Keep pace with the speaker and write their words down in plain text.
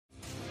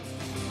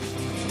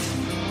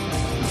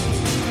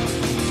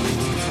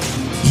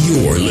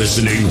You're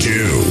listening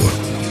to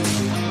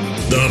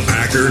the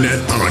Packernet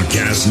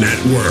Podcast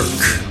Network.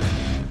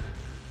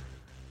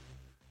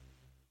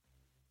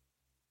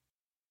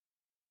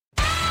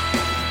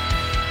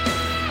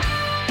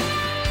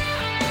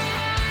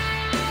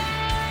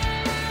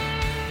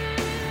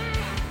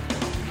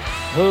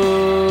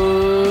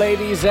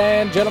 Ladies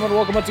and gentlemen,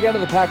 welcome once again to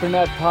the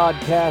Packernet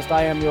Podcast.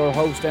 I am your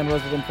host and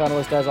resident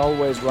panelist, as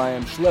always,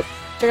 Ryan Schlipp.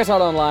 Check us out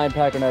online,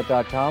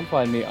 packernet.com.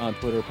 Find me on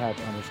Twitter,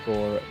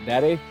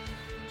 Pack_Daddy.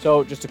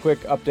 So, just a quick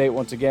update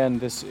once again.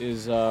 This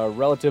is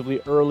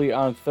relatively early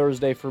on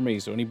Thursday for me.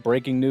 So, any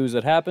breaking news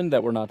that happened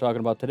that we're not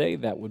talking about today,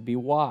 that would be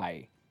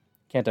why.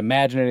 Can't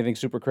imagine anything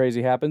super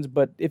crazy happens,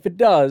 but if it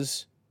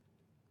does,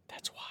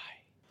 that's why.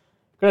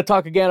 We're going to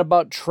talk again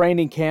about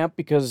training camp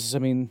because,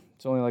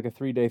 it's only like a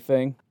 3-day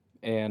thing,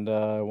 and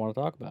I want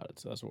to talk about it,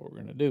 so that's what we're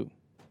going to do.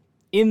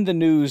 In the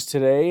news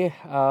today,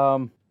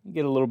 you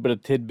get a little bit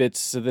of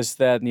tidbits of this,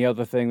 that, and the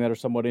other thing that are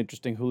somewhat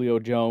interesting. Julio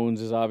Jones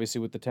is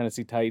obviously with the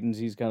Tennessee Titans.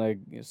 He's going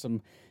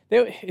to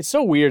it's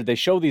so weird. They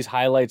show these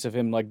highlights of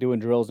him like doing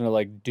drills, and they're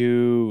like,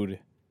 dude.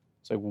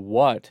 It's like,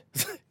 what?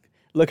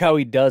 Look how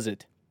he does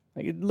it.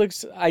 Like, it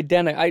looks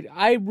identical.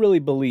 I really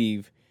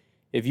believe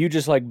if you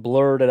just like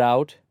blurred it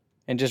out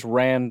and just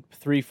ran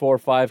 3, 4,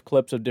 5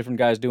 clips of different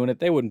guys doing it,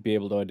 they wouldn't be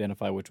able to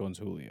identify which one's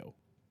Julio.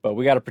 But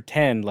we got to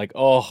pretend like,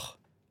 oh,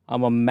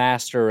 I'm a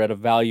master at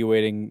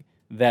evaluating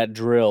that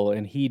drill,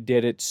 and he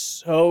did it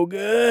so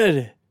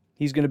good.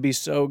 He's going to be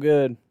so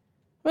good.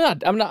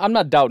 I'm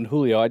not doubting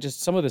Julio.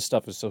 Some of this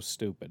stuff is so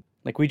stupid.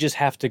 Like, we just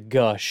have to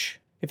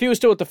gush. If he was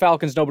still with the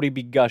Falcons, nobody'd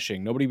be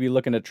gushing. Nobody'd be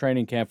looking at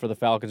training camp for the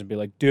Falcons and be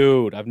like,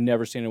 dude, I've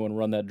never seen anyone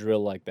run that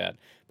drill like that.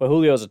 But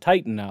Julio's a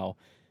Titan now,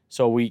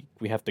 so we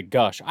have to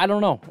gush. I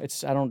don't know.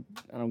 I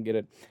don't get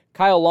it.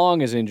 Kyle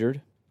Long is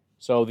injured.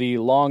 So the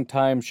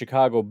longtime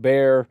Chicago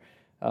Bear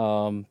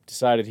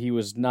decided he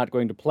was not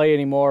going to play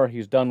anymore. He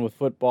was done with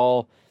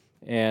football.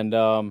 And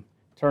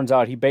turns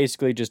out he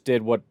basically just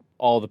did what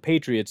all the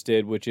Patriots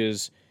did, which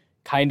is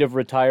kind of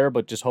retire,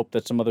 but just hope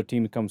that some other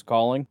team comes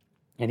calling.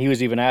 And he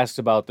was even asked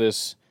about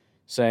this,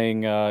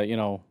 saying,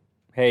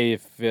 hey,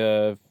 if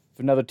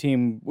another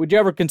team, would you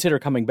ever consider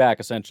coming back,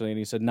 essentially? And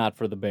he said, not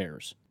for the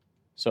Bears.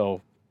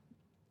 So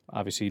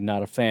obviously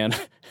not a fan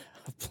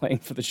of playing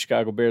for the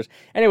Chicago Bears.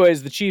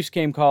 Anyways, the Chiefs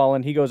came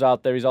calling. He goes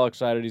out there. He's all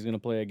excited. He's going to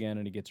play again,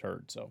 and he gets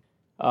hurt. So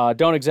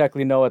don't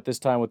exactly know at this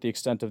time what the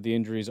extent of the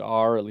injuries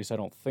are. At least I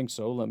don't think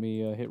so. Let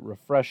me hit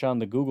refresh on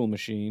the Google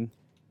machine.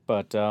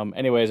 But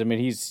anyways,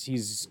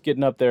 he's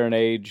getting up there in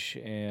age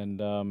and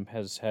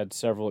has had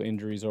several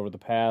injuries over the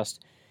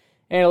past.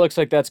 And it looks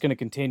like that's going to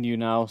continue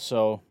now.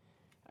 So,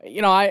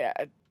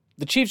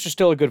 the Chiefs are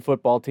still a good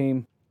football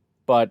team,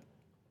 but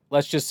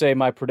let's just say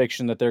my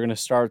prediction that they're going to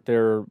start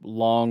their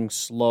long,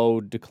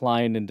 slow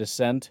decline and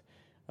descent.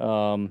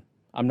 I'm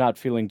not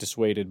feeling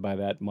dissuaded by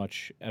that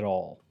much at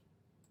all.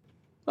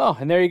 Oh,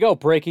 and there you go.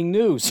 Breaking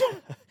news.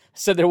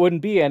 Said there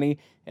wouldn't be any,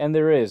 and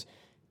there is.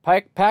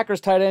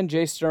 Packers tight end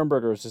Jace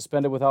Sternberger is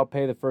suspended without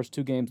pay the first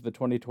 2 games of the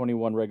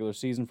 2021 regular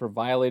season for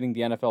violating the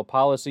NFL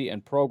policy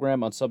and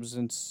program on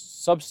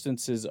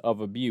substances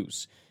of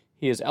abuse.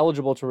 He is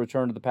eligible to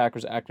return to the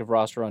Packers' active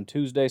roster on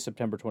Tuesday,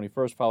 September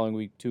 21st, following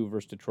Week 2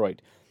 versus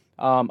Detroit.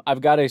 I've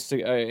got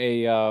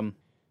a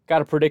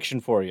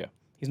prediction for you.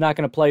 He's not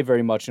going to play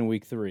very much in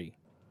Week 3.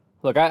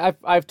 Look,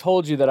 I've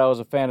told you that I was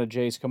a fan of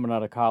Jace coming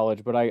out of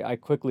college, but I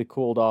quickly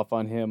cooled off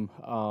on him.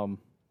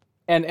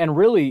 And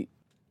really,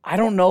 I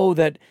don't know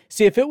that.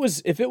 See, if it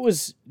was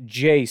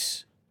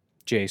Jace,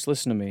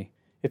 listen to me.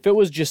 If it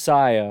was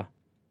Josiah,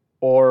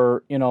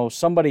 or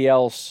somebody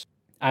else,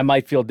 I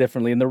might feel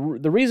differently. And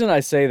the reason I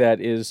say that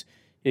is,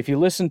 if you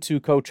listen to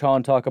Coach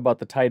Hahn talk about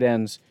the tight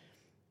ends,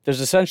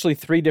 there's essentially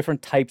 3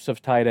 different types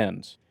of tight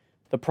ends.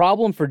 The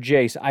problem for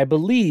Jace, I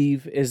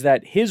believe, is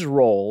that his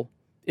role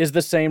is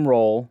the same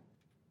role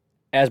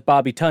as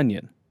Bobby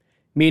Tunyon,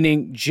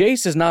 meaning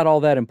Jace is not all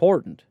that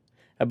important.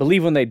 I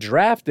believe when they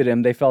drafted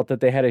him, they felt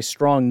that they had a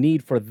strong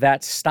need for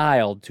that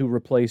style to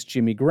replace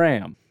Jimmy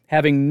Graham,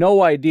 having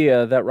no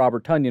idea that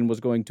Robert Tunyon was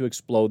going to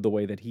explode the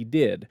way that he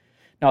did.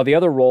 Now, the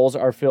other roles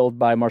are filled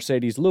by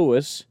Mercedes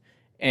Lewis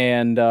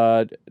and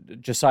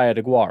Josiah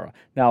DeGuara.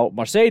 Now,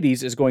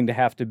 Mercedes is going to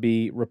have to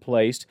be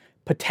replaced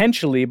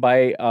potentially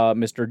by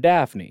Mr.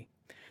 Daphne.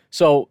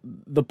 So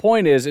the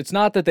point is, it's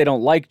not that they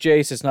don't like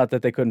Jace. It's not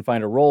that they couldn't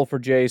find a role for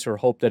Jace or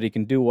hope that he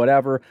can do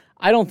whatever.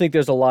 I don't think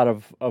there's a lot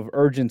of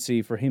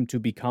urgency for him to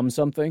become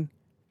something.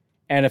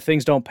 And if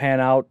things don't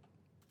pan out,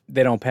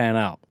 they don't pan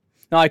out.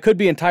 Now, I could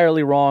be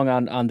entirely wrong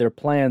on their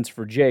plans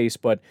for Jace,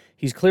 but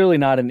he's clearly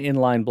not an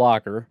inline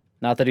blocker.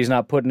 Not that he's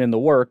not putting in the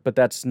work, but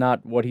that's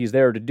not what he's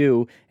there to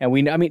do. And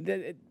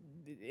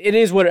it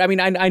is what,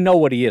 I know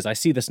what he is. I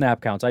see the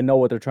snap counts. I know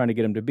what they're trying to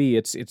get him to be.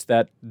 It's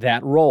that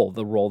role,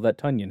 the role that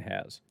Tunyon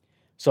has.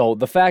 So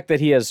the fact that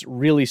he has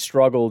really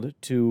struggled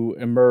to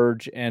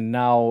emerge, and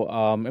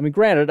now,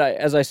 granted,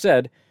 as I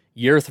said,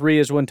 year 3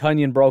 is when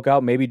Tunyon broke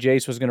out. Maybe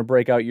Jace was going to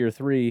break out year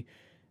 3.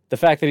 The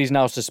fact that he's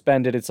now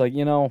suspended, it's like,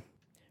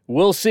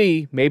 we'll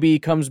see. Maybe he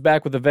comes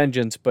back with a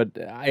vengeance, but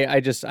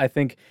I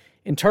think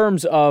in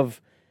terms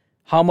of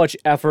how much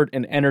effort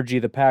and energy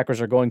the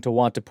Packers are going to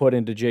want to put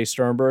into Jace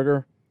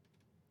Sternberger.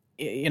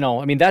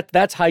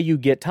 That's how you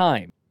get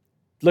time.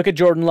 Look at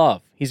Jordan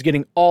Love. He's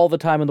getting all the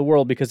time in the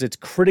world because it's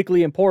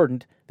critically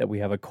important that we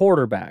have a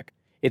quarterback.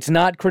 It's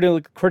not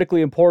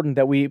critically important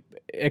that we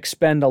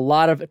expend a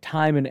lot of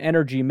time and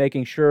energy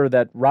making sure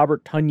that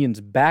Robert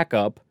Tunyon's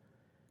backup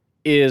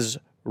is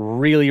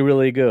really,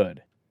 really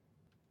good.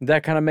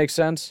 That kind of makes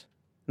sense?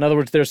 In other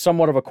words, there's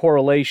somewhat of a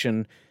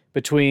correlation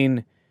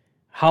between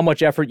how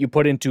much effort you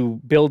put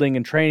into building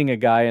and training a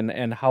guy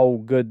and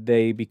how good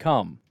they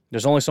become.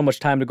 There's only so much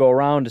time to go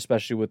around,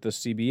 especially with the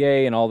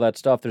CBA and all that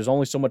stuff. There's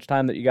only so much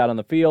time that you got on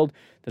the field.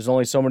 There's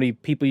only so many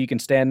people you can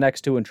stand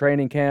next to in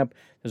training camp.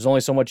 There's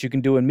only so much you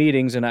can do in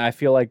meetings, and I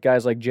feel like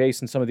guys like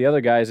Jace and some of the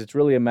other guys, it's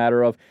really a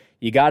matter of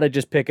you got to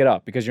just pick it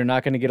up because you're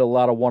not going to get a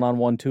lot of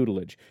one-on-one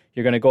tutelage.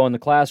 You're going to go in the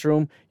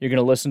classroom. You're going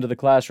to listen to the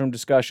classroom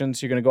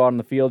discussions. You're going to go out on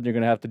the field, and you're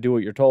going to have to do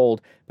what you're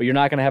told, but you're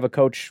not going to have a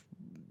coach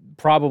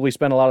probably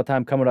spend a lot of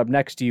time coming up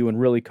next to you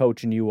and really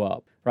coaching you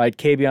up, right?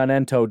 Kabion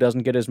Ento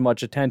doesn't get as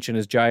much attention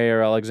as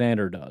Jair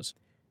Alexander does.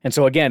 And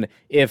so again,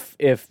 if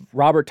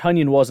Robert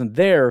Tonyan wasn't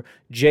there,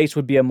 Jace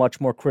would be a much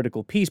more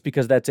critical piece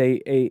because that's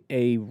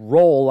a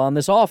role on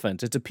this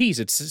offense. It's a piece.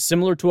 It's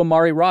similar to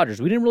Amari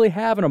Rodgers. We didn't really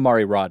have an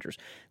Amari Rodgers.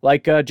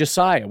 Like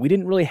Josiah. We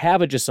didn't really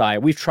have a Josiah.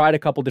 We've tried a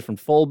couple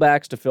different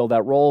fullbacks to fill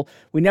that role.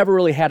 We never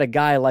really had a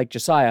guy like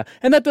Josiah.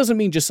 And that doesn't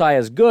mean Josiah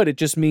is good. It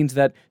just means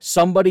that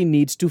somebody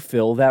needs to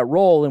fill that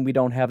role, and we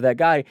don't have that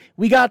guy.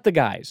 We got the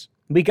guys.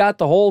 We got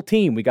the whole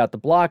team. We got the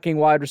blocking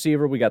wide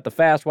receiver. We got the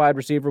fast wide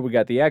receiver. We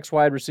got the X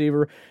wide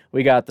receiver.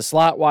 We got the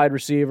slot wide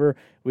receiver.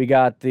 We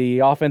got the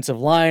offensive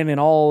line in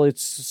all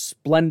its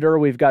splendor.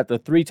 We've got the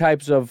three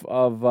types of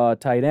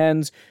tight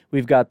ends.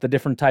 We've got the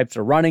different types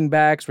of running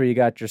backs where you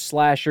got your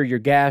slasher, your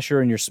gasher,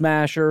 and your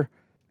smasher.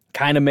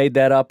 Kind of made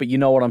that up, but you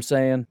know what I'm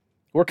saying.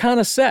 We're kind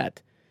of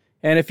set.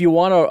 And if you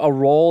want a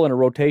role and a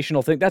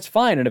rotational thing, that's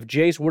fine. And if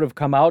Jace would have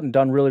come out and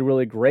done really,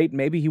 really great,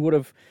 maybe he would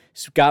have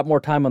got more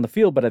time on the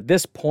field. But at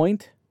this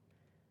point,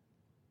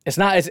 it's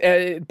not.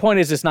 Point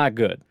is, it's not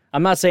good.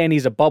 I'm not saying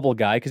he's a bubble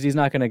guy because he's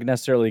not going to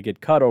necessarily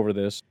get cut over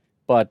this.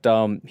 But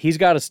he's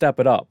got to step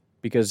it up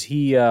because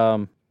he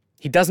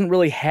doesn't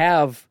really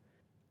have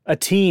a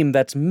team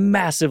that's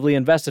massively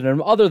invested in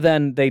him, other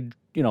than they,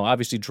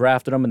 obviously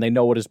drafted him and they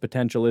know what his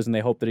potential is and they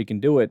hope that he can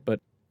do it.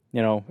 But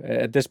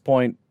at this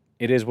point,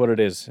 it is what it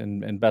is,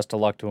 and best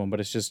of luck to him. But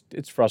it's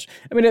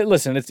frustrating. I mean,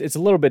 listen, it's a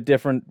little bit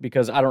different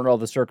because I don't know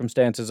the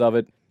circumstances of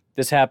it.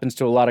 This happens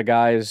to a lot of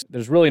guys.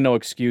 There's really no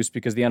excuse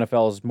because the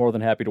NFL is more than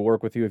happy to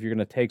work with you. If you're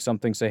going to take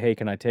something, say, hey,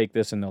 can I take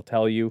this? And they'll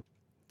tell you.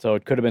 So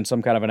it could have been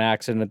some kind of an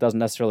accident. It doesn't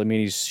necessarily mean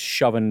he's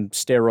shoving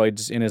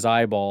steroids in his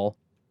eyeball.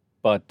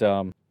 But,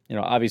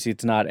 obviously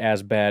it's not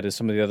as bad as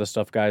some of the other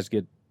stuff guys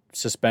get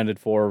suspended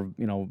for,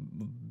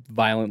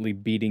 violently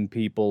beating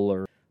people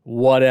or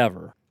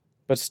whatever.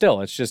 But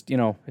still, it's just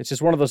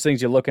one of those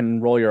things you look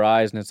and roll your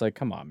eyes and it's like,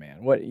 come on, man.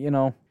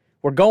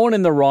 We're going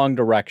in the wrong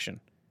direction.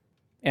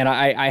 And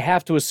I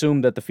have to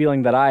assume that the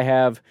feeling that I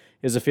have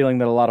is a feeling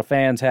that a lot of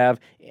fans have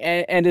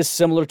and is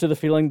similar to the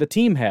feeling the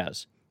team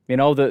has.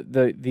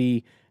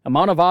 The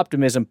amount of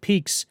optimism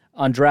peaks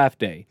on draft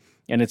day,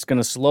 and it's going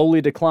to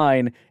slowly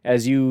decline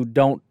as you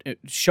don't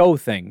show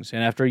things.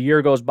 And after a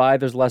year goes by,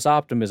 there's less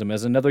optimism.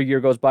 As another year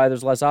goes by,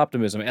 there's less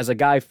optimism. As a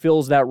guy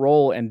fills that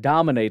role and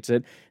dominates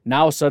it,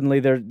 now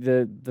suddenly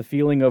the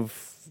feeling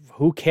of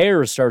who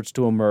cares starts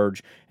to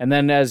emerge. And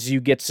then as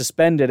you get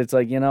suspended, it's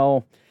like,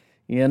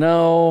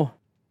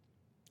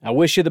 I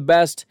wish you the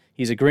best.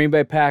 He's a Green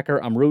Bay Packer.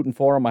 I'm rooting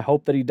for him. I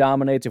hope that he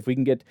dominates. If we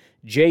can get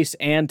Jace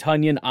and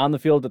Tonyan on the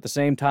field at the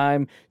same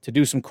time to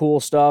do some cool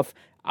stuff,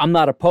 I'm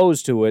not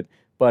opposed to it.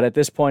 But at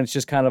this point, it's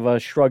just kind of a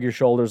shrug your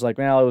shoulders like,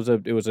 well,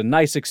 it was a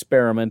nice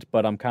experiment,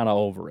 but I'm kind of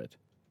over it.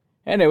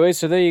 Anyway,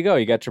 so there you go.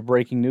 You got your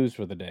breaking news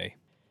for the day.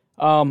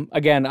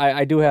 Again,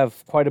 I do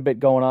have quite a bit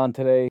going on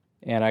today,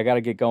 and I got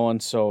to get going.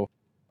 So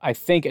I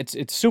think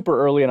it's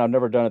super early, and I've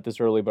never done it this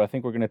early, but I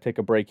think we're going to take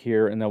a break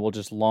here, and then we'll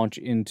just launch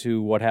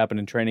into what happened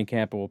in training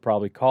camp, and we'll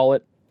probably call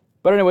it.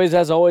 But anyways,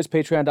 as always,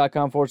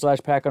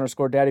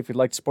 patreon.com/pack_daddy. If you'd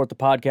like to support the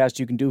podcast,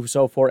 you can do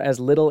so for as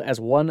little as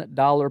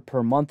 $1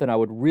 per month, and I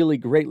would really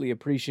greatly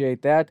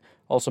appreciate that.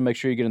 Also, make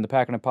sure you get in the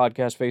Pack on It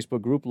Podcast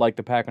Facebook group, like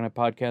the Pack on It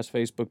Podcast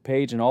Facebook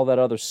page, and all that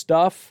other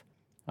stuff.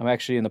 I'm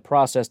actually in the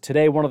process.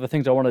 Today, one of the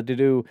things I wanted to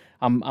do,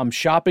 I'm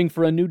shopping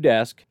for a new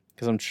desk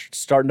because I'm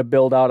starting to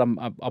build out.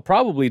 I'll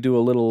probably do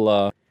a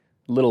little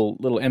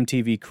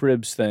MTV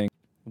Cribs thing.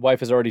 The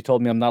wife has already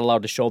told me I'm not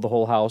allowed to show the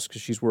whole house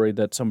because she's worried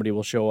that somebody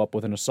will show up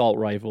with an assault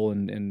rifle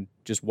and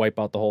just wipe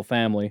out the whole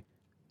family.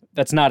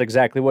 That's not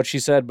exactly what she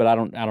said, but I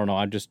don't know.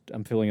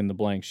 I'm filling in the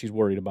blanks. She's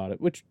worried about it,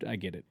 which I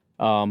get it.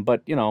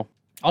 But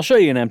I'll show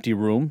you an empty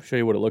room, show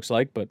you what it looks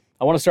like. But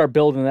I want to start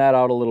building that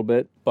out a little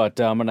bit. But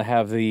I'm going to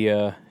have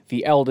the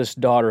eldest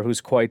daughter,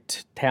 who's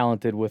quite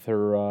talented with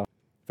her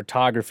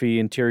photography,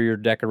 interior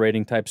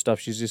decorating type stuff.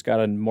 She's just got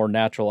a more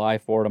natural eye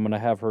for it. I'm going to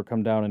have her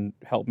come down and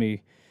help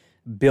me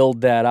build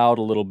that out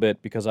a little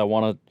bit because I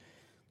want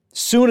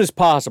soon as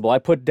possible. I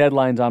put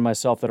deadlines on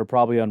myself that are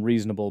probably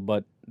unreasonable,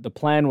 but the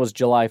plan was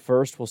July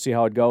 1st. We'll see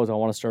how it goes. I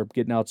want to start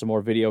getting out some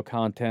more video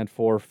content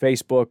for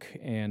Facebook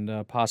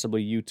and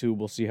possibly YouTube.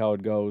 We'll see how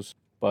it goes.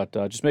 But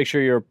just make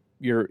sure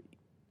you're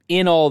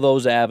in all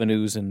those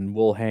avenues, and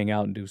we'll hang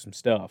out and do some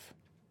stuff.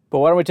 But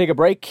why don't we take a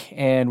break,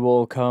 and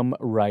we'll come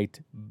right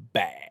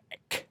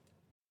back.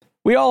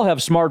 We all have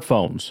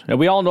smartphones, and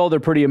we all know they're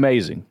pretty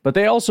amazing, but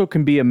they also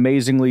can be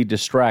amazingly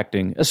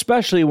distracting,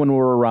 especially when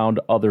we're around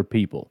other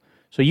people.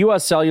 So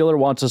US Cellular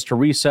wants us to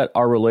reset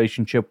our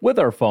relationship with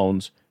our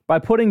phones by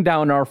putting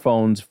down our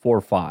phones for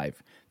 $5.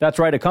 That's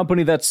right, a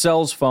company that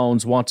sells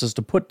phones wants us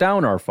to put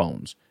down our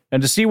phones.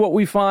 And to see what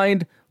we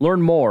find,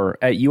 learn more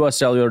at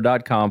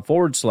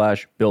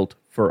uscellular.com/built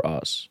for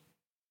us.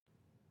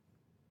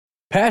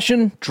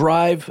 Passion,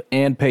 drive,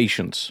 and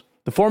patience.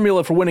 The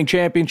formula for winning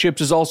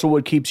championships is also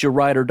what keeps your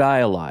ride or die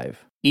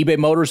alive. eBay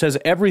Motors has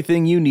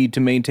everything you need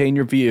to maintain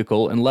your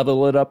vehicle and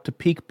level it up to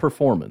peak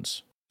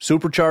performance.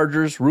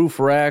 Superchargers, roof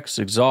racks,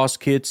 exhaust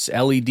kits,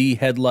 LED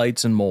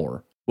headlights, and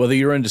more. Whether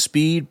you're into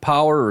speed,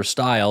 power, or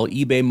style,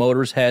 eBay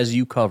Motors has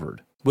you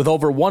covered. With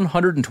over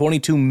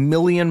 122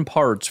 million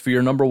parts for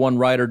your number one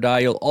ride or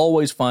die, you'll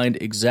always find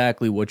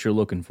exactly what you're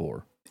looking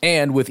for.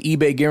 And with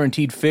eBay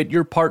Guaranteed Fit,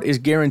 your part is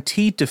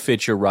guaranteed to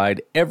fit your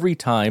ride every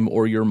time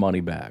or your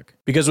money back.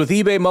 Because with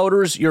eBay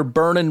Motors, you're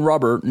burning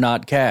rubber,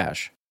 not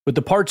cash. With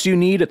the parts you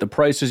need at the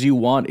prices you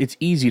want, it's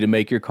easy to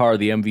make your car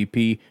the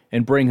MVP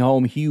and bring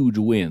home huge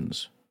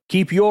wins.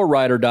 Keep your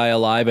ride or die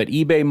alive at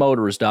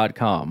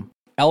ebaymotors.com.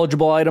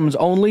 Eligible items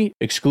only,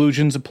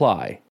 exclusions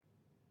apply.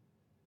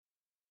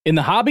 In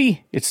the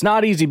hobby, it's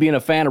not easy being a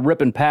fan of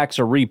ripping packs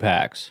or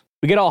repacks.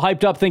 We get all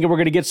hyped up thinking we're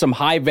going to get some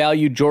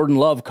high-value Jordan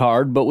Love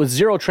card, but with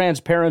zero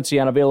transparency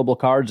on available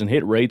cards and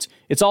hit rates,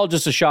 it's all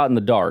just a shot in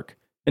the dark.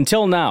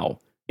 Until now,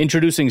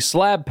 introducing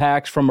slab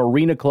packs from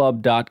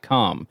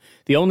arenaclub.com,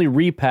 the only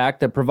repack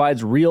that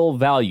provides real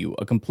value,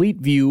 a complete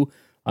view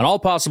on all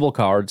possible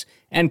cards,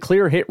 and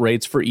clear hit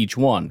rates for each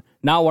one.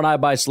 Now when I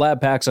buy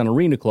slab packs on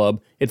Arena Club,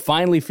 it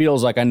finally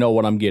feels like I know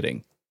what I'm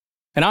getting.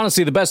 And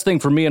honestly, the best thing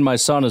for me and my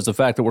son is the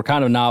fact that we're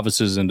kind of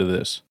novices into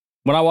this.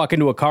 When I walk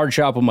into a card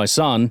shop with my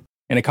son,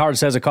 and a card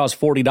says it costs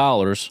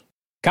 $40,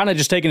 kind of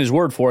just taking his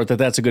word for it that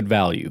that's a good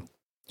value.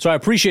 So I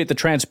appreciate the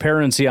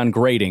transparency on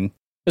grading,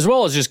 as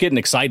well as just getting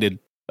excited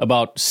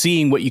about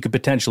seeing what you could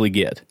potentially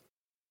get.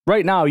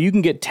 Right now, you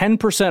can get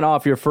 10%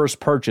 off your first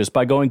purchase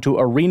by going to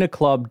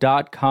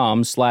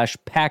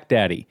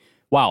arenaclub.com/packdaddy.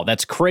 Wow,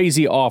 that's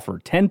crazy offer.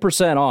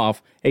 10%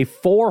 off a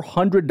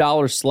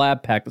 $400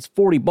 slab pack. That's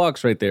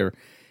 $40 right there.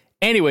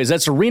 Anyways,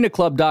 that's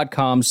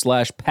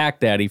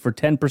arenaclub.com/packdaddy for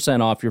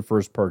 10% off your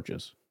first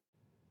purchase.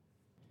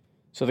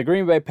 So the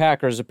Green Bay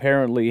Packers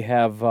apparently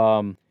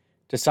have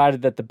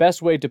decided that the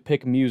best way to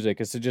pick music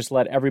is to just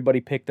let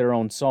everybody pick their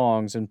own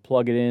songs and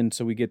plug it in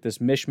so we get this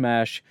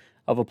mishmash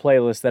of a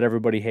playlist that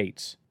everybody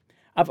hates.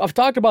 I've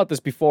talked about this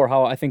before,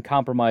 how I think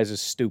compromise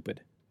is stupid.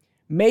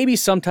 Maybe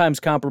sometimes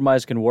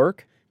compromise can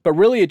work, but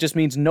really it just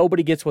means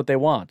nobody gets what they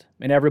want,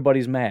 and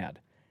everybody's mad.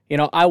 You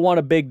know, I want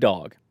a big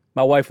dog.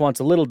 My wife wants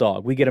a little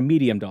dog. We get a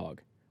medium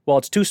dog. Well,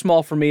 it's too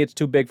small for me, it's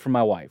too big for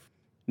my wife.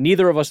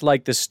 Neither of us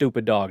like this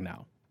stupid dog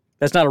now.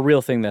 That's not a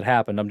real thing that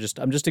happened. I'm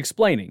just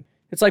explaining.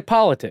 It's like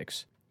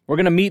politics. We're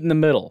going to meet in the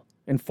middle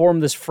and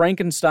form this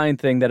Frankenstein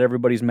thing that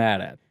everybody's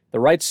mad at. The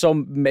right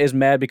is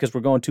mad because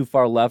we're going too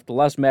far left. The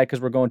left's mad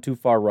because we're going too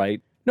far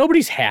right.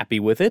 Nobody's happy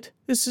with it.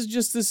 This is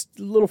just this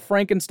little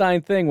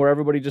Frankenstein thing where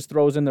everybody just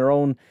throws in their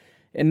own,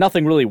 and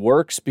nothing really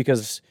works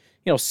because,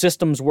 you know,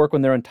 systems work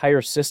when they're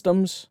entire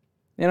systems.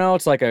 You know,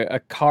 it's like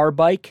a car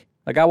bike.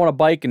 Like, I want a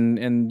bike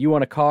and you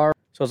want a car.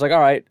 So it's like, all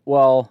right,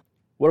 well,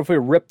 what if we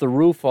rip the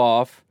roof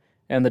off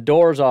and the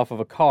doors off of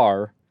a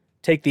car,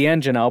 take the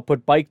engine out,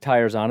 put bike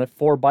tires on it,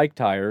 4 bike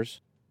tires,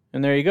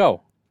 and there you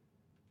go.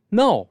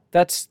 No,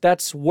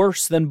 that's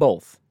worse than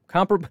both.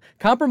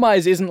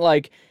 Compromise isn't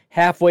like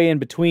halfway in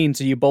between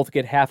so you both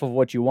get half of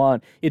what you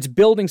want. It's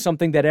building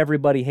something that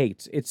everybody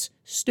hates. It's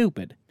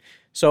stupid.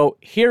 So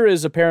here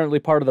is apparently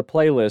part of the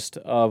playlist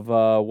of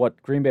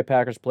what Green Bay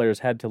Packers players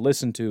had to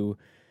listen to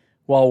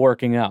while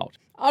working out.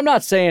 I'm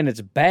not saying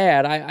it's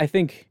bad. I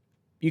think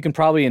you can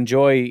probably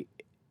enjoy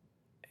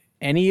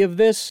any of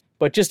this,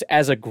 but just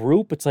as a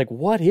group, it's like,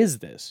 what is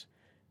this?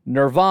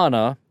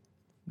 Nirvana,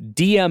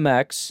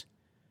 DMX,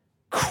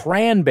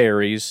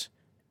 Cranberries,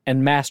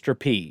 and Master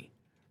P.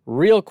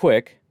 Real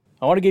quick,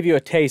 I want to give you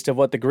a taste of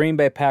what the Green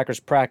Bay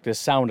Packers practice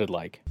sounded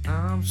like.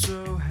 I'm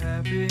so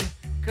happy,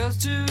 'cause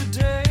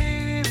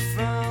today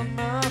found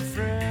my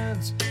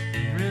friends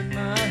are in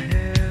my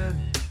head.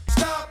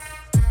 Stop,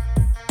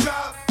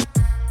 drop,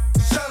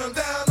 shut them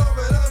down,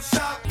 open up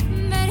shop.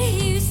 But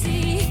you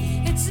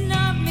see, it's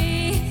not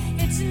me,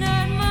 it's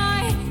not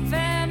my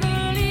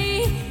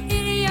family.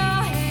 In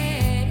your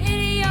head,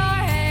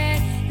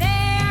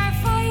 they are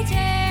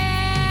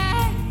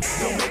fighting.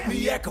 Don't make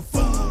me act a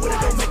fool, with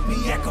it don't make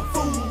me act a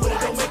fool, with it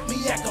don't make me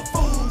act a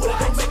fool, with it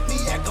don't make me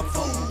act a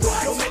fool,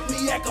 don't make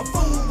me act a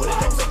fool, with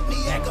it don't make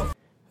me act a fool.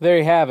 There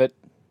you have it.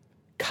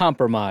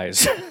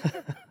 Compromise.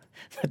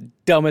 The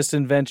dumbest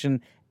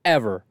invention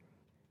ever.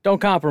 Don't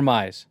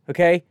compromise,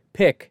 okay?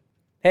 Pick.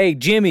 Hey,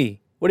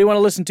 Jimmy, what do you want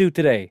to listen to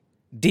today?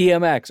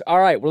 DMX. All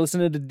right, we're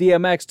listening to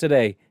DMX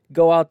today.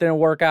 Go out there and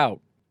work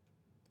out.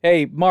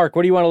 Hey, Mark,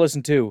 what do you want to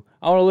listen to?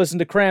 I want to listen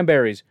to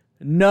Cranberries.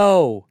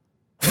 No.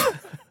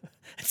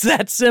 It's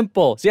that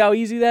simple. See how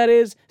easy that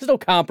is? There's no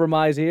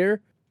compromise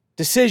here.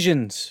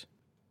 Decisions.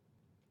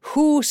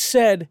 Who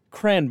said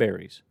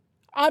Cranberries?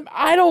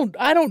 I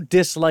don't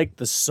dislike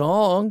the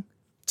song.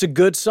 It's a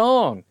good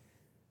song.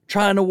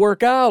 Trying to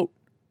work out.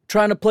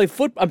 Trying to play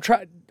football.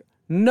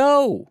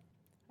 No.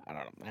 I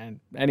don't know, man.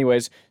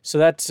 Anyways, so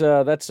that's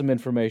some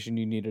information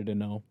you needed to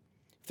know.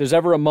 If there's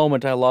ever a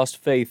moment I lost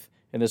faith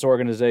in this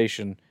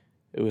organization,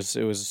 it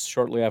was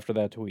shortly after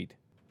that tweet.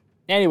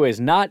 Anyways,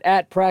 not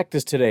at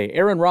practice today.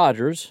 Aaron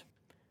Rodgers,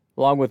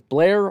 along with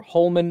Blair,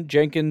 Holman,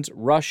 Jenkins,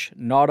 Rush,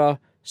 Nauta,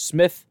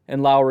 Smith,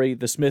 and Lowry.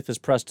 The Smith is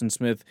Preston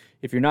Smith.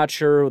 If you're not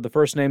sure the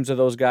first names of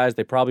those guys,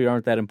 they probably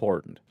aren't that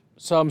important.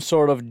 Some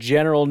sort of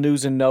general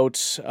news and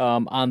notes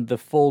on the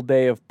full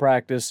day of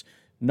practice.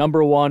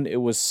 Number one,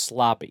 it was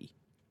sloppy.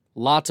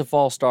 Lots of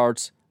false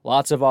starts,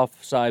 lots of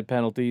offside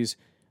penalties,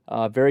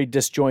 very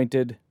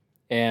disjointed,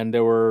 and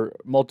there were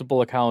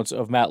multiple accounts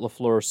of Matt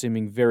LaFleur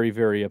seeming very,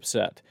 very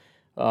upset.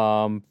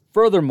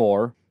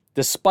 Furthermore,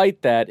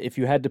 despite that, if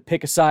you had to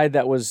pick a side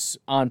that was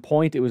on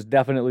point, it was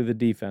definitely the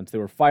defense. They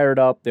were fired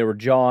up, they were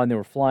jawing, they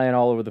were flying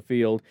all over the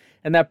field,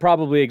 and that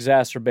probably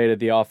exacerbated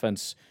the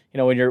offense. You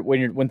know,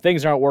 when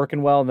things aren't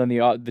working well, and then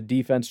the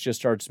defense just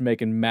starts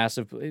making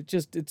massive.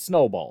 It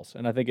snowballs,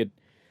 and I think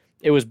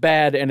it was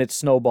bad, and it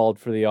snowballed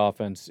for the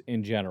offense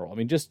in general. I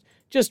mean, just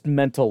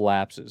mental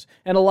lapses,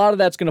 and a lot of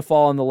that's going to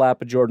fall in the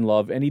lap of Jordan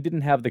Love, and he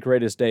didn't have the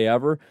greatest day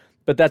ever.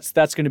 But that's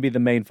going to be the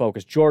main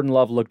focus. Jordan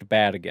Love looked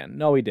bad again.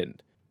 No, he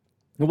didn't.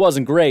 It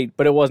wasn't great,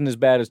 but it wasn't as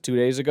bad as 2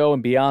 days ago.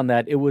 And beyond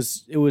that, it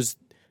was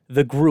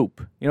the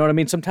group. You know what I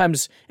mean?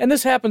 Sometimes, and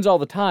this happens all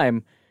the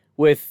time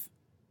with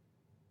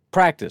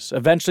practice.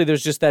 Eventually,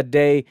 there's just that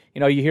day,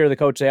 you hear the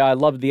coach say, I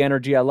love the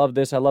energy, I love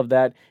this, I love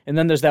that. And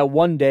then there's that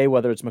one day,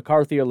 whether it's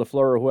McCarthy or LaFleur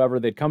or whoever,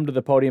 they'd come to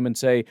the podium and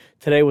say,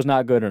 today was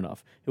not good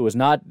enough. It was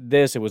not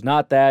this, it was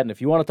not that. And if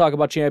you want to talk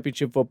about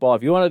championship football,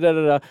 if you want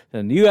to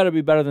then you got to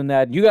be better than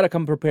that. And you got to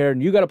come prepared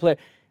and you got to play.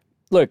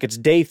 Look, it's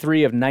day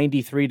 3 of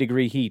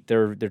 93-degree heat.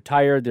 They're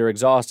tired, they're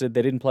exhausted,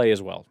 they didn't play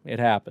as well. It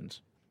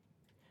happens.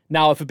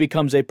 Now, if it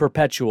becomes a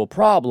perpetual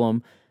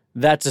problem,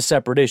 that's a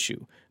separate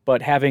issue.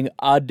 But having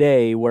a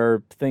day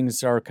where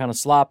things are kind of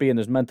sloppy and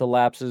there's mental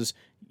lapses,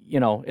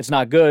 it's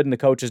not good, and the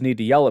coaches need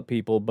to yell at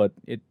people, but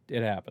it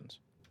happens.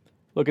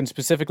 Looking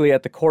specifically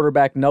at the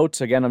quarterback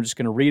notes, again, I'm just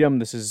going to read them.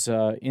 This is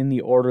in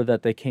the order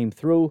that they came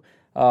through.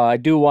 I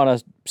do want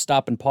to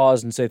stop and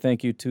pause and say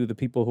thank you to the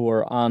people who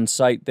are on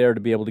site there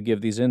to be able to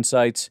give these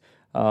insights.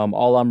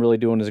 All I'm really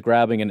doing is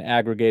grabbing and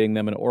aggregating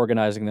them and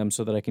organizing them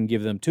so that I can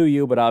give them to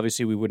you, but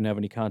obviously we wouldn't have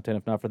any content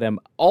if not for them.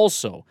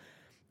 Also,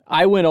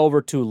 I went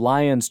over to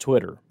Lions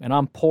Twitter, and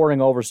I'm poring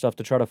over stuff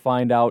to try to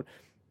find out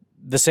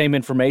the same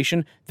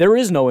information. There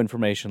is no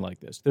information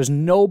like this. There's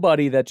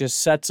nobody that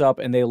just sets up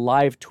and they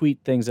live tweet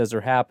things as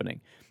they're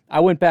happening. I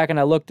went back and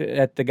I looked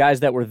at the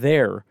guys that were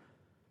there,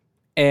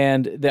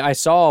 and I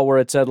saw where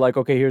it said, like,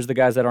 okay, here's the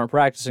guys that aren't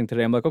practicing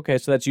today. I'm like, okay,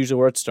 so that's usually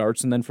where it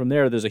starts. And then from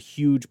there, there's a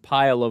huge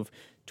pile of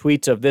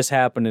tweets of this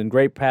happened and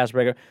great pass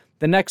breakup.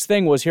 The next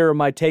thing was, here are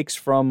my takes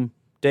from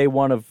day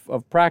one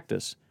of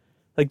practice.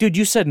 Like, dude,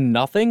 you said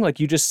nothing? Like,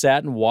 you just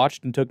sat and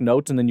watched and took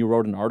notes and then you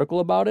wrote an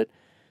article about it?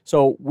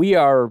 So we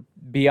are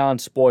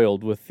beyond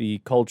spoiled with the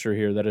culture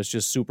here that is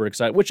just super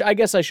excited, which I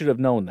guess I should have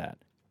known that.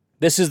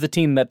 This is the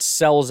team that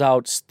sells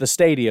out the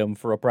stadium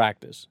for a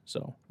practice.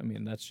 So, I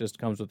mean, that's just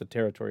comes with the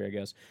territory, I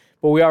guess.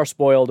 But we are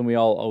spoiled, and we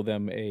all owe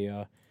them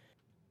a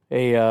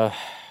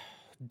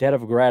debt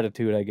of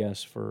gratitude, I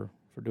guess, for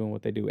doing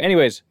what they do.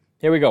 Anyways,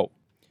 here we go.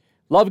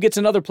 Love gets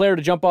another player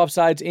to jump off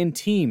sides in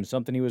teams,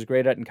 something he was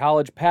great at in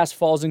college. Pass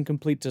falls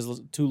incomplete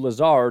to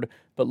Lazard,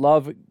 but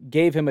Love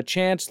gave him a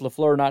chance.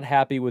 LaFleur not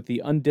happy with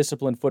the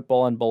undisciplined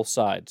football on both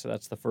sides. So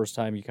that's the first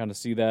time you kind of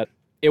see that.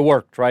 It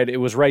worked, right? It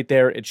was right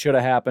there. It should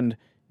have happened.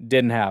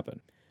 Didn't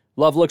happen.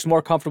 Love looks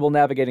more comfortable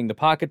navigating the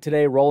pocket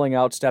today, rolling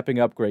out, stepping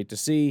up, great to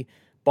see.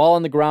 Ball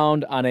on the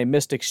ground on a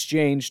missed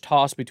exchange,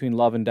 toss between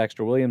Love and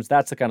Dexter Williams.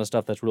 That's the kind of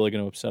stuff that's really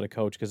going to upset a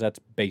coach because that's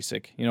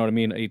basic. You know what I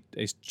mean?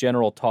 A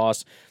general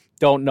toss.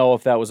 Don't know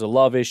if that was a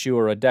Love issue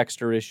or a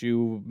Dexter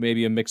issue,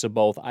 maybe a mix of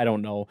both. I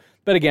don't know.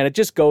 But again, it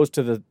just goes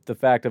to the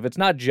fact of it's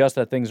not just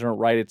that things aren't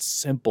right, it's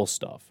simple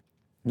stuff.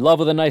 Love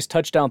with a nice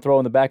touchdown throw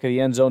in the back of the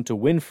end zone to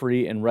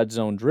Winfrey in red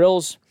zone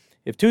drills.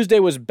 If Tuesday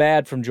was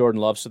bad from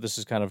Jordan Love, so this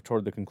is kind of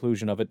toward the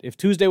conclusion of it, if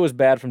Tuesday was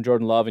bad from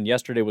Jordan Love and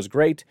yesterday was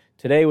great,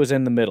 today was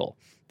in the middle.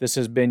 This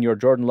has been your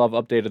Jordan Love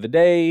update of the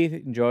day.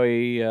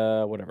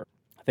 Enjoy, whatever.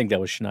 I think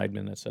that was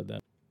Schneidman that said that.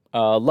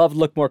 Love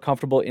looked more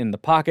comfortable in the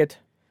pocket.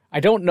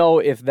 I don't know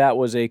if that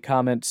was a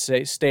comment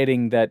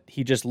stating that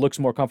he just looks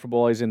more comfortable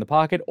while he's in the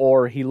pocket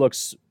or he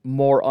looks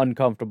more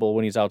uncomfortable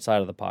when he's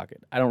outside of the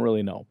pocket. I don't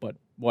really know, but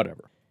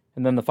whatever.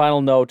 And then the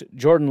final note,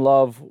 Jordan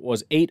Love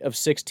was 8 of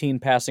 16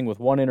 passing with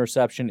 1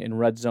 interception in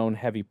red zone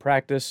heavy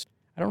practice.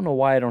 I don't know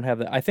why I don't have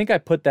that. I think I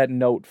put that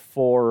note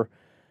for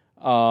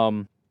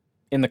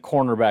in the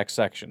cornerback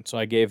section. So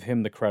I gave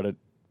him the credit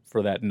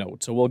for that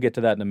note. So we'll get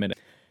to that in a minute.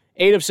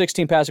 8 of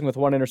 16 passing with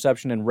 1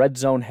 interception in red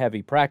zone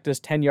heavy practice,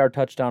 10-yard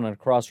touchdown on a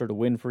crosser to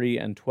Winfrey,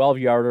 and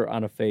 12-yarder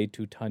on a fade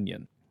to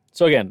Tunyon.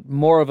 So again,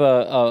 more of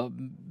a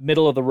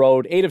middle of the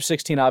road. 8 of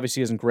 16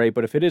 obviously isn't great,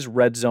 but if it is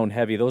red zone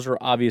heavy, those are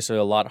obviously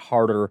a lot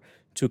harder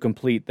to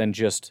complete than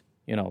just,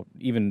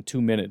 even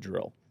 2-minute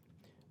drill.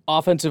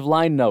 Offensive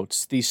line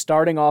notes. The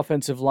starting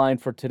offensive line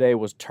for today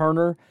was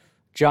Turner,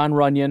 John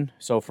Runyon,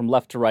 so from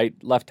left to right,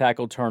 left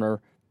tackle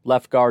Turner,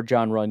 left guard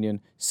John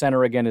Runyon,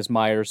 center again is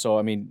Myers.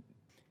 So,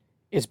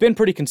 it's been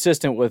pretty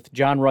consistent with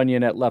John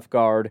Runyon at left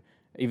guard,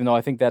 even though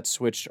I think that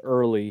switched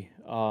early.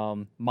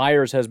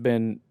 Myers has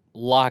been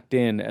locked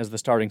in as the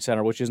starting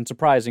center, which isn't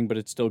surprising, but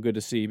it's still good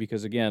to see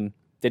because, again,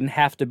 didn't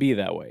have to be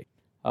that way.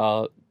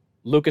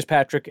 Lucas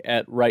Patrick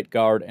at right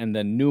guard, and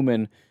then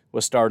Newman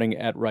was starting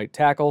at right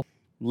tackle.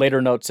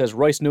 Later note says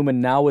Royce Newman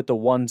now with the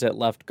ones at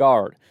left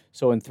guard.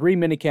 So in 3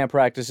 minicamp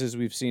practices,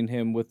 we've seen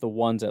him with the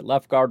ones at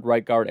left guard,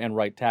 and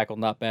right tackle.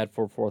 Not bad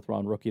for a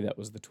 4th-round rookie. That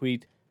was the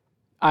tweet.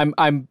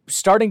 I'm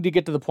starting to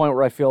get to the point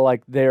where I feel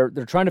like they're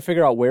trying to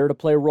figure out where to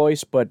play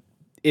Royce, but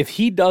if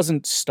he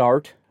doesn't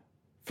start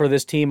for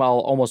this team,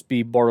 I'll almost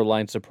be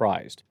borderline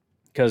surprised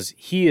because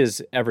he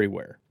is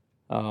everywhere.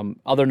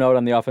 Other note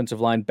on the offensive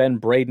line, Ben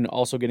Braden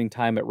also getting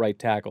time at right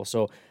tackle.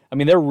 So,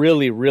 they're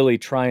really, really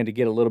trying to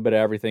get a little bit of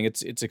everything.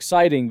 It's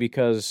exciting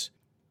because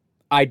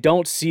I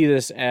don't see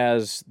this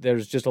as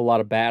there's just a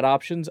lot of bad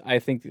options. I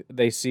think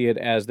they see it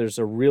as there's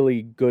a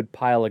really good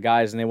pile of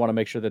guys, and they want to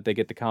make sure that they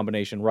get the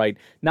combination right.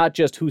 Not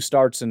just who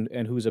starts and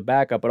who's a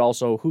backup, but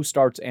also who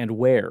starts and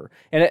where.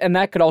 And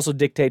that could also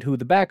dictate who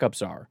the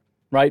backups are,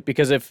 right?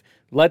 Because if,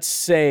 let's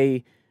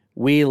say,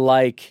 we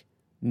like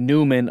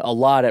Newman a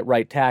lot at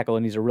right tackle,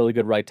 and he's a really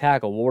good right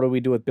tackle, well, what do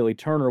we do with Billy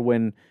Turner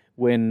when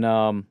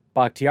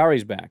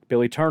Bakhtiari's back?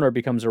 Billy Turner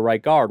becomes a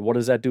right guard. What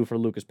does that do for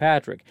Lucas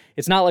Patrick?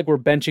 It's not like we're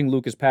benching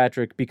Lucas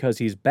Patrick because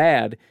he's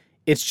bad.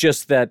 It's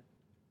just that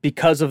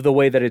because of the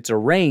way that it's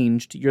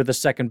arranged, you're the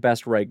second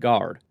best right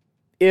guard.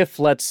 If,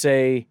 let's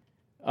say,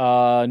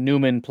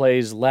 Newman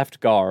plays left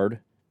guard,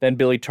 then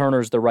Billy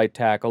Turner's the right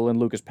tackle, and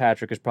Lucas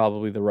Patrick is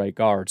probably the right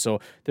guard. So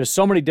there's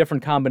so many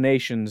different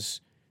combinations.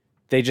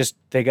 They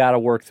got to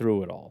work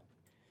through it all.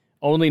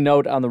 Only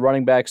note on the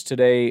running backs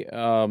today,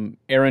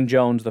 Aaron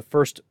Jones, the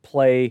first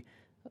play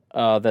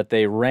that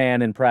they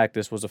ran in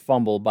practice was a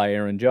fumble by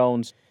Aaron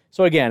Jones.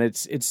 So again,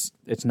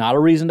 it's not a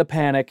reason to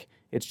panic.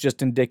 It's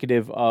just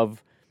indicative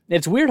of.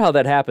 It's weird how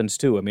that happens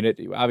too.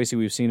 Obviously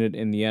we've seen it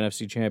in the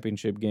NFC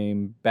Championship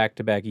game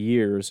back-to-back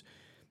years,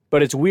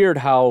 but it's weird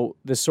how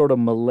this sort of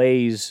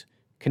malaise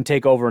can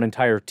take over an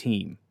entire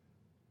team.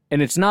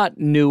 And it's not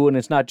new, and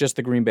it's not just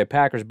the Green Bay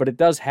Packers, but it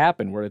does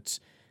happen where it's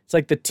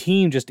like the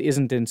team just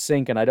isn't in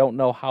sync, and I don't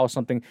know how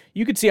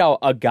you could see how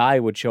a guy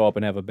would show up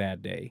and have a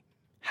bad day.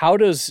 How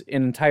does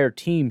an entire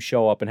team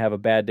show up and have a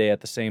bad day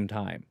at the same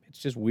time? It's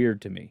just weird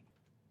to me.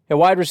 At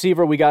wide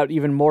receiver, we got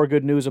even more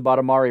good news about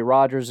Amari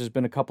Rodgers. There's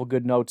been a couple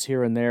good notes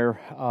here and there.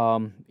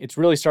 It's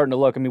really starting to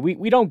look.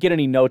 We don't get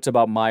any notes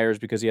about Myers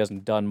because he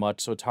hasn't done much,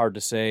 so it's hard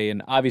to say.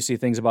 And obviously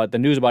the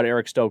news about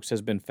Eric Stokes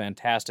has been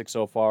fantastic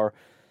so far.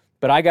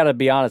 But I got to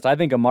be honest, I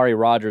think Amari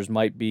Rodgers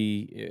might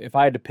be, if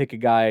I had to pick a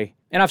guy,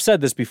 and I've said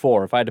this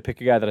before, if I had to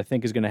pick a guy that I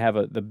think is going to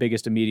have the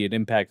biggest immediate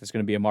impact, it's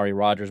going to be Amari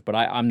Rodgers. But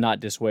I'm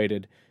not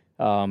dissuaded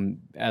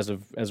as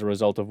a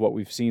result of what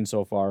we've seen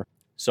so far.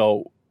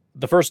 So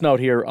the first note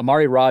here,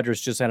 Amari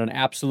Rodgers just had an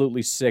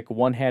absolutely sick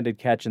one-handed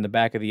catch in the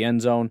back of the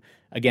end zone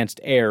against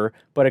air,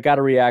 but it got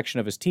a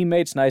reaction of his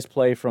teammates. Nice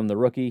play from the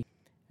rookie.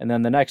 And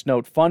then the next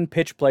note, fun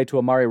pitch play to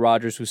Amari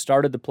Rodgers, who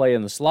started the play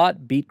in the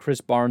slot, beat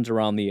Chris Barnes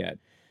around the edge.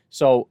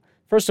 So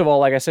first of all,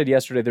 like I said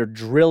yesterday, they're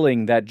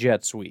drilling that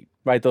jet sweep,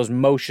 right? Those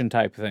motion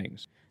type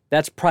things.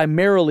 That's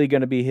primarily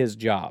going to be his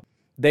job.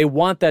 They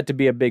want that to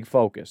be a big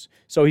focus.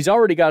 So he's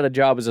already got a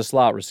job as a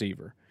slot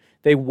receiver.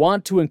 They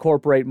want to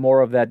incorporate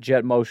more of that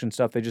jet motion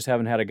stuff. They just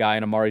haven't had a guy,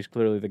 and Amari's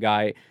clearly the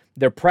guy.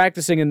 They're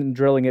practicing and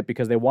drilling it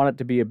because they want it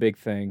to be a big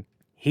thing.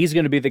 He's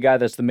going to be the guy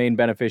that's the main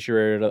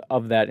beneficiary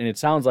of that, and it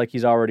sounds like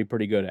he's already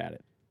pretty good at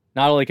it.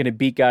 Not only can he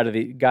beat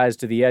guys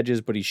to the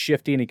edges, but he's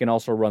shifty, and he can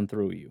also run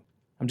through you.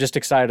 I'm just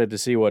excited to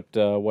see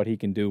what he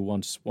can do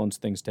once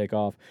things take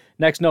off.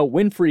 Next note,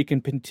 Winfrey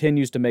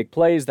continues to make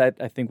plays. That,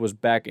 I think, was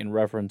back in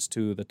reference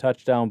to the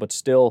touchdown, but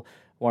still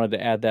wanted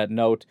to add that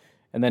note.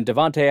 And then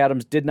Devontae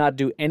Adams did not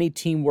do any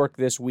teamwork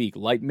this week.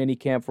 Light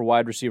minicamp for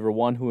wide receiver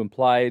 1, who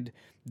implied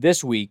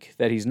this week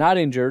that he's not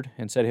injured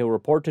and said he'll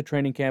report to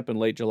training camp in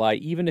late July,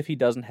 even if he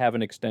doesn't have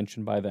an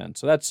extension by then.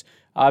 So that's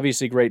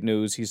obviously great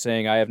news. He's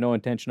saying, I have no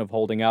intention of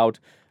holding out.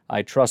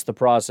 I trust the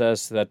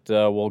process that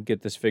we'll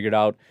get this figured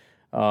out.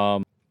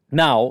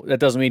 Now,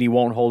 that doesn't mean he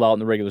won't hold out in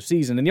the regular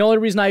season. And the only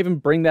reason I even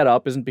bring that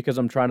up isn't because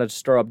I'm trying to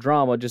stir up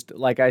drama. Just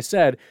like I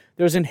said,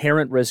 there's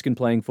inherent risk in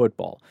playing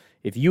football.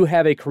 If you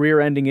have a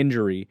career-ending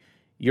injury,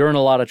 you're in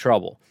a lot of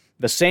trouble.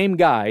 The same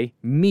guy,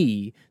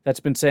 me, that's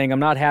been saying I'm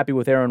not happy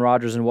with Aaron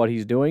Rodgers and what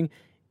he's doing,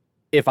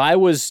 if I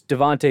was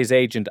Devontae's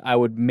agent, I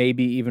would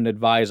maybe even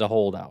advise a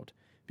holdout.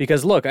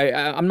 Because, look,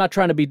 I'm not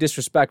trying to be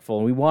disrespectful,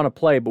 and we want to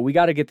play, but we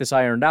got to get this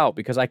ironed out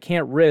because I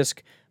can't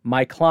risk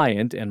my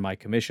client, and my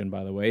commission,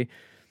 by the way,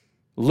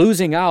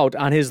 losing out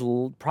on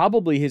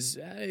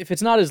if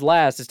it's not his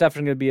last, it's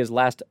definitely going to be his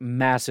last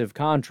massive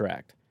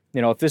contract.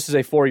 If this is a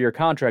 4-year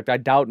contract, I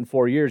doubt in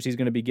 4 years he's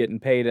going to be getting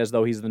paid as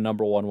though he's the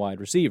number one wide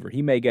receiver.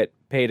 He may get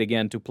paid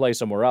again to play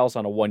somewhere else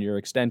on a 1-year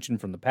extension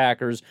from the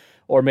Packers,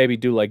 or maybe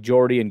do like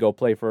Jordy and go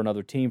play for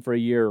another team for a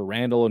year, or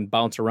Randall and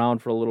bounce around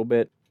for a little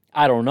bit.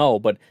 I don't know,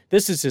 but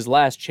this is his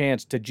last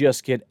chance to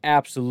just get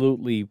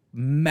absolutely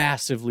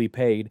massively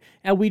paid,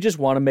 and we just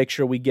want to make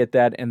sure we get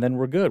that, and then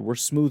we're good. We're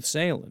smooth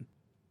sailing.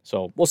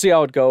 So we'll see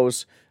how it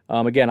goes.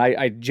 Again,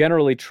 I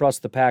generally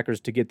trust the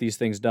Packers to get these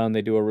things done.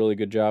 They do a really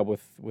good job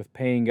with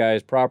paying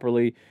guys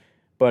properly.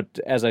 But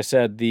as I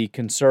said, the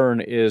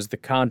concern is the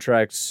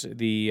contracts,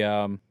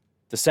 the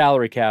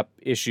salary cap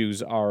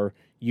issues are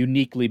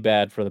uniquely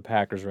bad for the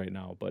Packers right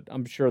now. But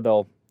I'm sure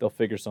they'll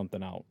figure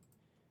something out.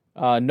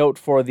 Note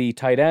for the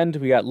tight end,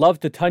 we got Love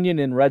to Tunyon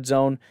in red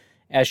zone.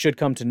 As should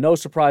come to no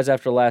surprise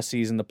after last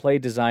season, the play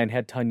design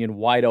had Tunyon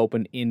wide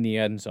open in the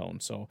end zone.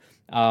 So,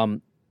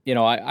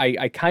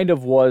 I kind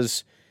of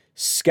was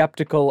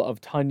skeptical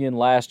of Tunyon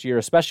last year,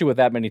 especially with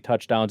that many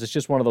touchdowns. It's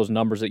just one of those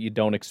numbers that you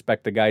don't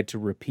expect the guy to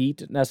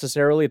repeat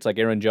necessarily. It's like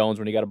Aaron Jones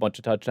when he got a bunch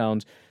of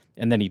touchdowns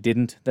and then he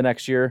didn't the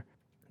next year.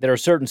 There are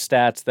certain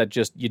stats that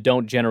just you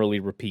don't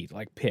generally repeat,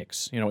 like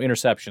picks,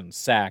 interceptions,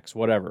 sacks,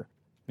 whatever.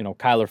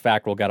 Kyler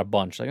Fackrell got a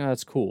bunch. Like,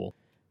 that's cool.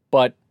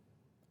 But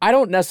I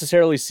don't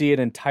necessarily see an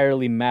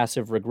entirely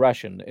massive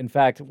regression. In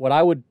fact, what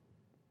I would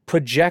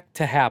project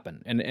to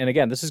happen, and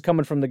again, this is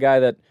coming from the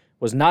guy that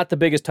was not the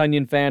biggest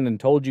Tunyon fan and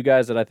told you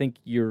guys that I think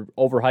you're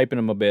overhyping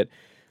him a bit.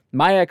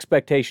 My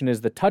expectation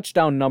is the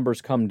touchdown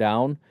numbers come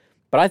down,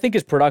 but I think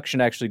his production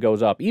actually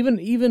goes up.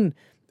 Even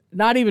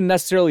not even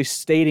necessarily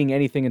stating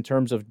anything in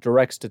terms of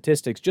direct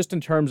statistics, just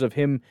in terms of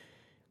him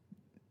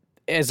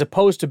as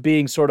opposed to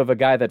being sort of a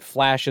guy that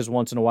flashes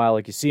once in a while,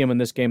 like you see him in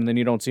this game and then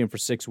you don't see him for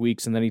 6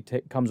 weeks and then he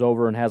comes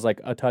over and has like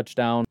a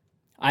touchdown.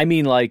 I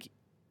mean, like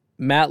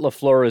Matt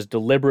LaFleur is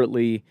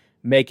deliberately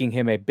making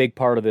him a big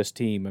part of this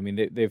team. I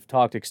mean, they've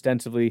talked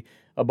extensively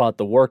about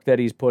the work that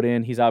he's put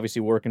in. He's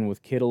obviously working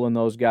with Kittle and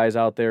those guys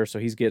out there, so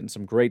he's getting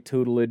some great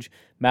tutelage.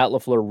 Matt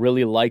LaFleur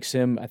really likes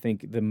him. I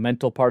think the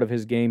mental part of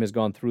his game has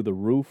gone through the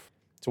roof.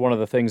 It's one of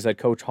the things that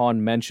Coach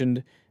Hahn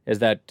mentioned is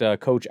that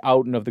Coach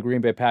Outen of the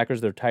Green Bay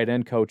Packers, their tight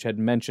end coach, had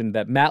mentioned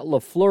that Matt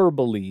LaFleur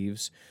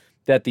believes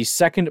that the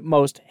second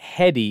most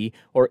heady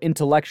or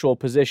intellectual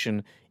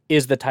position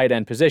is the tight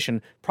end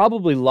position,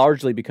 probably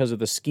largely because of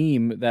the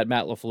scheme that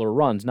Matt LaFleur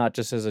runs, not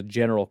just as a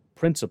general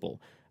principle,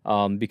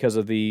 because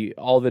of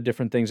all the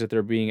different things that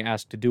they're being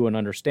asked to do and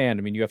understand.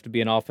 I mean, you have to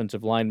be an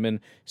offensive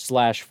lineman /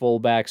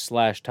 fullback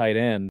 / tight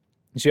end.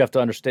 So you have to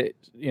understand,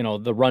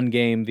 the run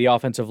game, the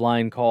offensive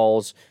line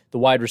calls, the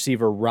wide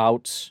receiver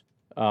routes,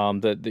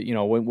 when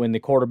the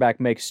quarterback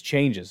makes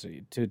changes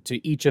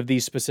to each of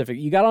these specific,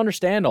 you got to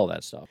understand all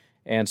that stuff.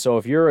 And so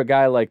if you're a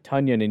guy like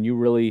Tunyon and you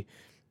really,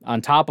 on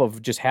top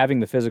of just having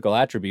the physical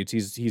attributes,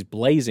 he's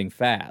blazing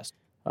fast.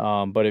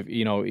 But if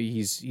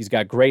he's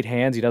got great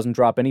hands, he doesn't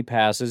drop any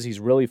passes, he's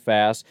really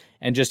fast,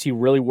 and just he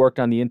really worked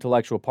on the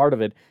intellectual part of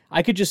it.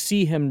 I could just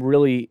see him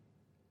really,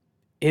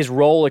 his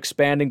role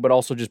expanding, but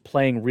also just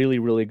playing really,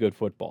 really good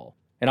football.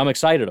 And I'm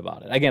excited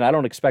about it. Again, I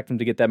don't expect him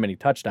to get that many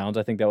touchdowns.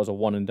 I think that was a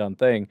one and done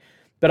thing.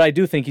 But I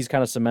do think he's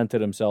kind of cemented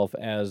himself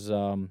as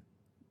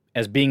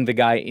being the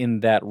guy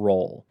in that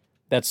role.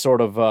 That sort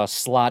of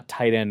slot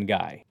tight end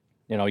guy.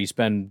 You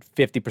spend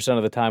 50%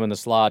 of the time in the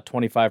slot,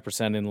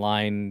 25% in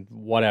line,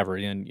 whatever,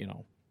 and,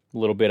 a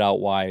little bit out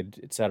wide,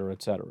 et cetera,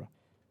 et cetera.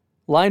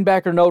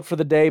 Linebacker note for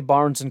the day,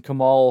 Barnes and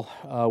Kamal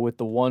with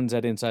the ones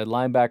at inside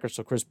linebacker.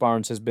 So Chris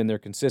Barnes has been there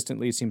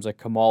consistently. It seems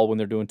like Kamal, when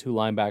they're doing two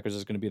linebackers,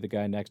 is going to be the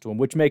guy next to him,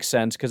 which makes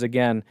sense because,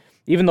 again,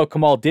 even though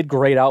Kamal did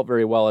grade out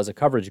very well as a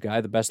coverage guy,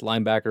 the best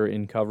linebacker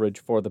in coverage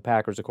for the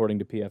Packers according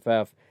to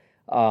PFF,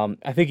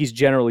 I think he's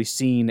generally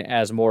seen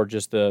as more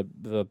just the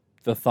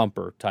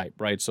thumper type,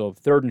 right? So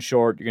third and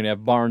short, you're going to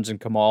have Barnes and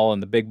Kamal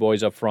and the big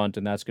boys up front,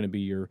 and that's going to be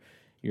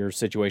your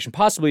situation.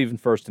 Possibly even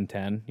 1st and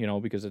 10,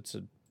 because it's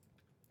a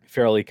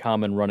fairly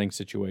common running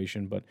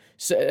situation. But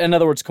in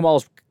other words,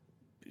 Kamal's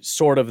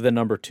sort of the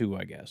number 2,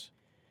 I guess.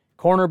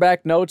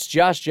 Cornerback notes,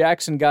 Josh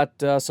Jackson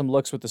got some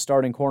looks with the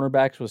starting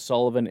cornerbacks with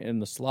Sullivan in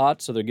the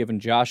slot, so they're giving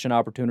Josh an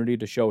opportunity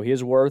to show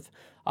his worth.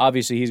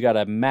 Obviously, he's got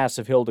a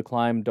massive hill to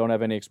climb. Don't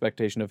have any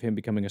expectation of him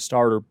becoming a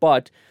starter,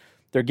 but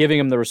they're giving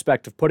him the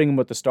respect of putting him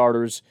with the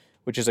starters,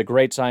 which is a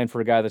great sign for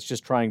a guy that's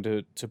just trying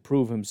to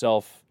prove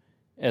himself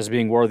as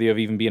being worthy of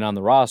even being on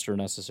the roster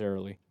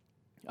necessarily.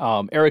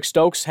 Eric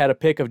Stokes had a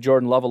pick of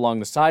Jordan Love along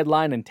the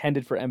sideline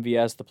intended for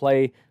MVS. The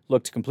play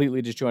looked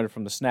completely disjointed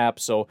from the snap,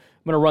 so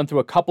I'm going to run through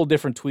a couple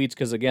different tweets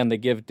because, again, they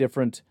give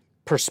different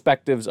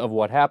perspectives of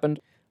what happened.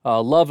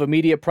 Love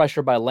immediate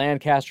pressure by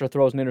Lancaster,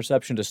 throws an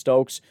interception to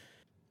Stokes.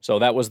 So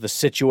that was the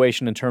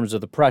situation in terms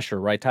of the pressure,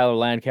 right? Tyler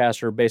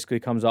Lancaster basically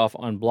comes off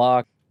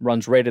unblocked,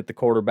 runs right at the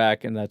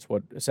quarterback, and that's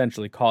what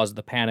essentially caused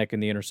the panic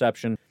and the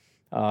interception.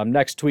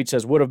 Next tweet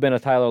says, would have been a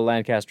Tyler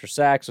Lancaster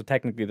sack, so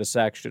technically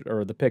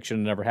the pick should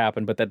have never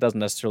happened, but that doesn't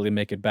necessarily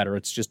make it better.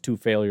 It's just 2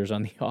 failures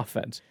on the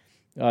offense.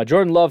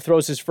 Jordan Love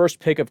throws his first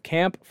pick of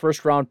camp,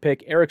 first-round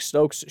pick. Eric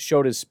Stokes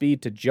showed his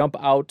speed to jump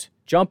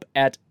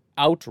at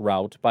out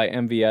route by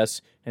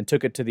MVS and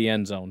took it to the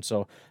end zone.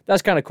 So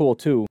that's kind of cool,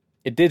 too.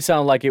 It did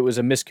sound like it was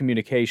a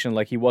miscommunication,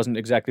 like he wasn't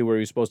exactly where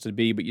he was supposed to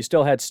be, but you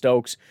still had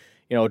Stokes,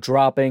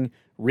 dropping,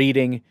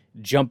 reading,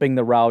 jumping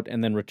the route,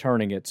 and then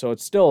returning it. So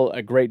it's still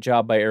a great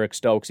job by Eric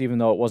Stokes, even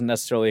though it wasn't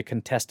necessarily a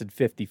contested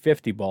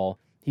 50-50 ball.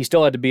 He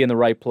still had to be in the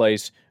right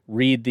place,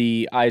 read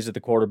the eyes of the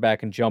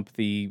quarterback, and jump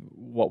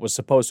what was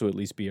supposed to at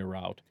least be a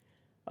route.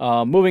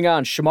 Moving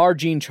on, Shamar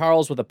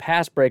Jean-Charles with a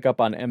pass breakup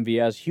on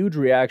MVS. Huge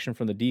reaction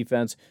from the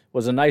defense.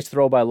 Was a nice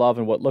throw by Love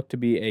and what looked to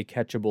be a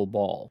catchable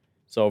ball.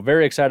 So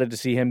very excited to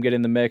see him get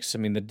in the mix. I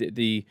mean,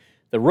 the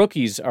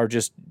rookies are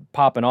just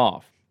popping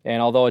off.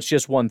 And although it's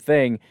just one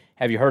thing,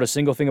 have you heard a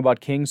single thing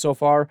about King so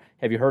far?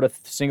 Have you heard a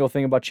single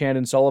thing about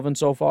Chandon Sullivan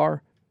so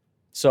far?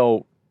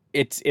 So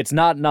it's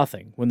not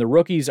nothing. When the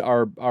rookies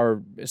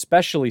are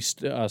especially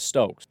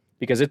Stokes,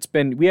 because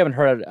we haven't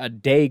heard a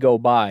day go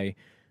by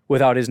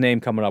without his name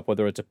coming up,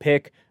 whether it's a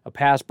pick, a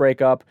pass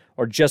breakup,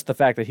 or just the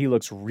fact that he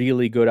looks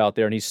really good out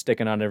there and he's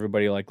sticking on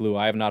everybody like glue.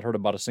 I have not heard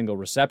about a single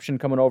reception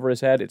coming over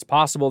his head. It's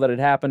possible that it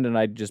happened and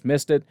I just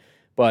missed it,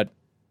 but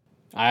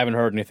I haven't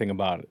heard anything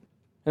about it.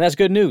 And that's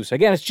good news.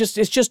 Again, it's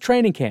just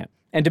training camp.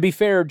 And to be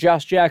fair,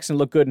 Josh Jackson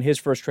looked good in his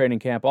first training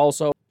camp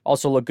also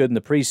looked good in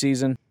the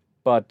preseason,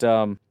 but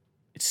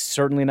it's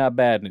certainly not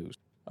bad news.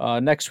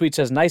 Next tweet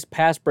says, nice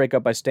pass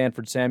breakup by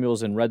Stanford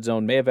Samuels in red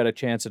zone. May have had a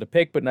chance at a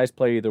pick, but nice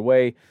play either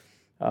way.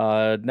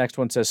 Next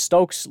one says,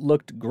 Stokes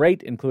looked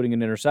great, including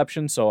an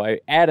interception. So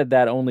I added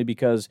that only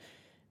because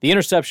the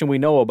interception we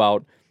know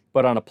about,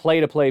 but on a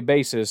play-to-play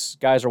basis,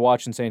 guys are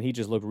watching saying he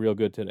just looked real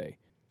good today.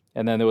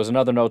 And then there was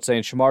another note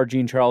saying Shamar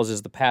Jean-Charles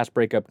is the pass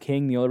breakup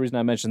king. The only reason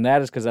I mentioned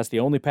that is because that's the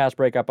only pass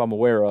breakup I'm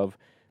aware of,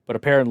 but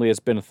apparently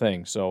it's been a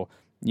thing. So,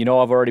 I've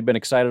already been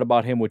excited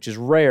about him, which is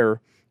rare.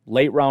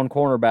 Late-round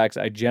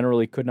cornerbacks I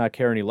generally could not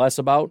care any less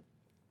about,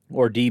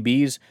 or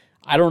DBs.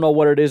 I don't know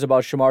what it is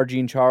about Shamar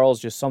Jean-Charles,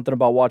 just something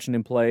about watching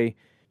him play.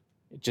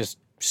 It just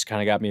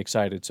kind of got me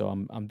excited, so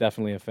I'm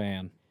definitely a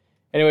fan.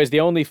 Anyways, the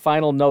only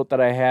final note that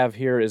I have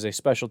here is a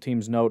special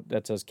teams note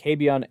that says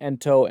Kabion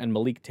Ento and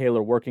Malik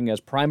Taylor working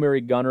as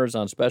primary gunners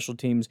on special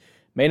teams.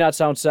 May not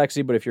sound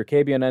sexy, but if you're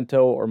Kabion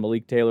Ento or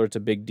Malik Taylor, it's a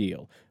big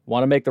deal.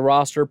 Want to make the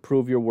roster?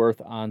 Prove your worth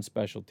on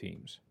special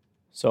teams.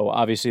 So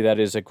obviously that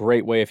is a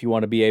great way if you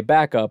want to be a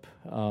backup,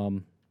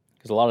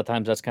 because a lot of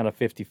times that's kind of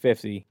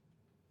 50-50.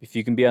 If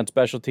you can be on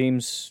special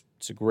teams,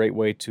 it's a great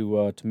way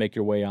to make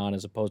your way on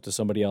as opposed to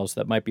somebody else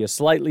that might be a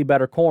slightly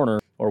better corner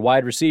or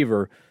wide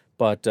receiver,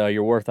 but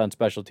your worth on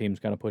special teams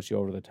kind of puts you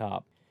over the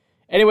top.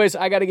 Anyways,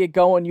 I got to get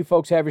going. You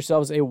folks have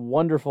yourselves a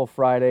wonderful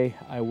Friday.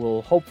 I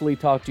will hopefully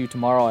talk to you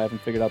tomorrow. I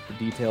haven't figured out the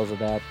details of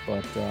that,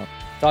 but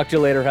talk to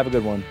you later. Have a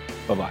good one.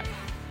 Bye-bye.